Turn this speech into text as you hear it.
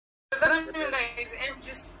Does that mean that it's mg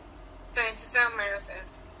sin theta minus f?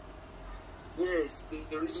 Yes,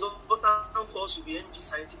 the resultant force will be mg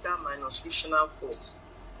sin theta minus frictional force.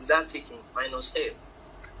 Is that taken? Minus F.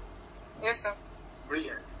 Yes, sir.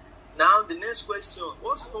 Brilliant. Now the next question.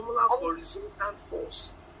 What's the formula for resultant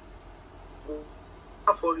force?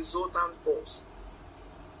 For resultant force.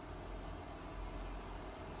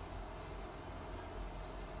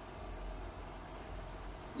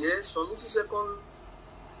 Yes, from millisecond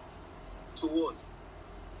to what?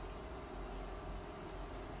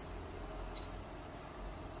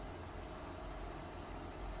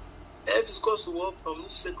 F is equals to what from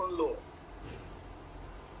millisecond law?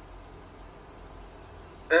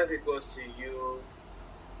 F equals to U.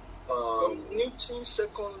 From Newton's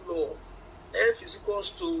second law, F is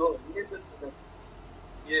equals to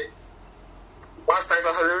yes. Mass times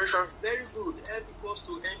acceleration. Very good. F equals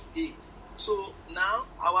to ma. So now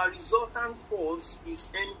our resultant force is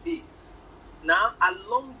ma. Now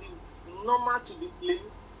along the normal to the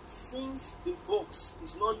plane, since the box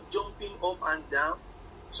is not jumping up and down,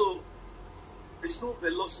 so there's no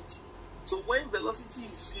velocity. So when velocity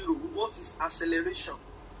is 0, what is acceleration?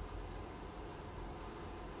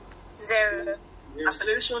 0.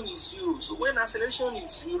 Acceleration is 0. So when acceleration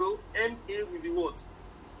is 0, ma will be what?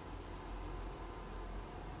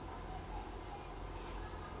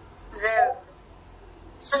 0.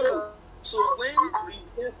 So when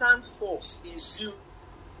resultant force is 0,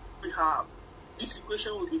 we have this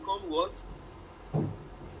equation will become what?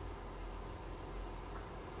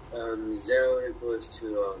 0 equals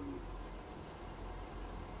to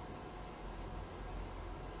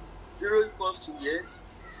 0 equals to yes.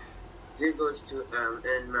 0 equals to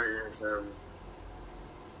n minus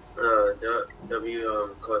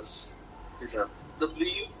w cos theta.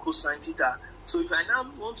 W cosine theta. So if I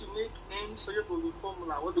now want to make n soluble with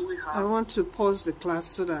formula, what do we have? I want to pause the class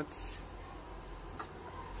so that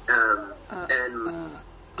I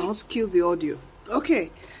want to kill the audio.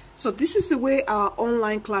 Okay, so this is the way our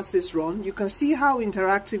online classes run. You can see how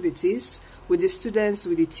interactive it is with the students,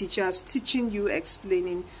 with the teachers, teaching you,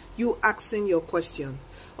 explaining, you asking your question.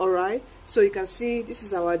 Alright, so you can see this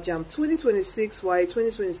is our JAMB 2026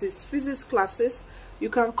 2026 physics classes. You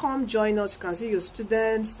can come join us. You can see your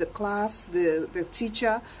students, the class, the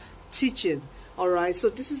teacher teaching. Alright, so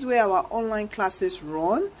this is where our online classes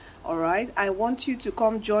run. Alright, I want you to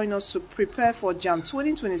come join us to prepare for JAMB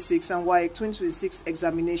 2026 and WAEC 2026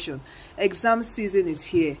 examination. Exam season is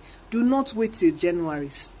here. Do not wait till January.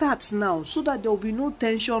 Start now so that there will be no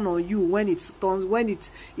tension on you when it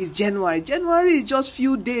is January. January is just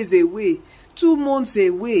few days away, 2 months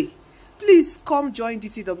away. Please come join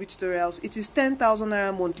DTW tutorials. It is 10,000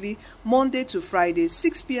 naira monthly, Monday to Friday,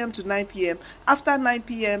 6 p.m. to 9 p.m. After 9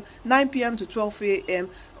 p.m. to 12 a.m.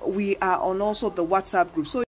 we are on also the WhatsApp group. So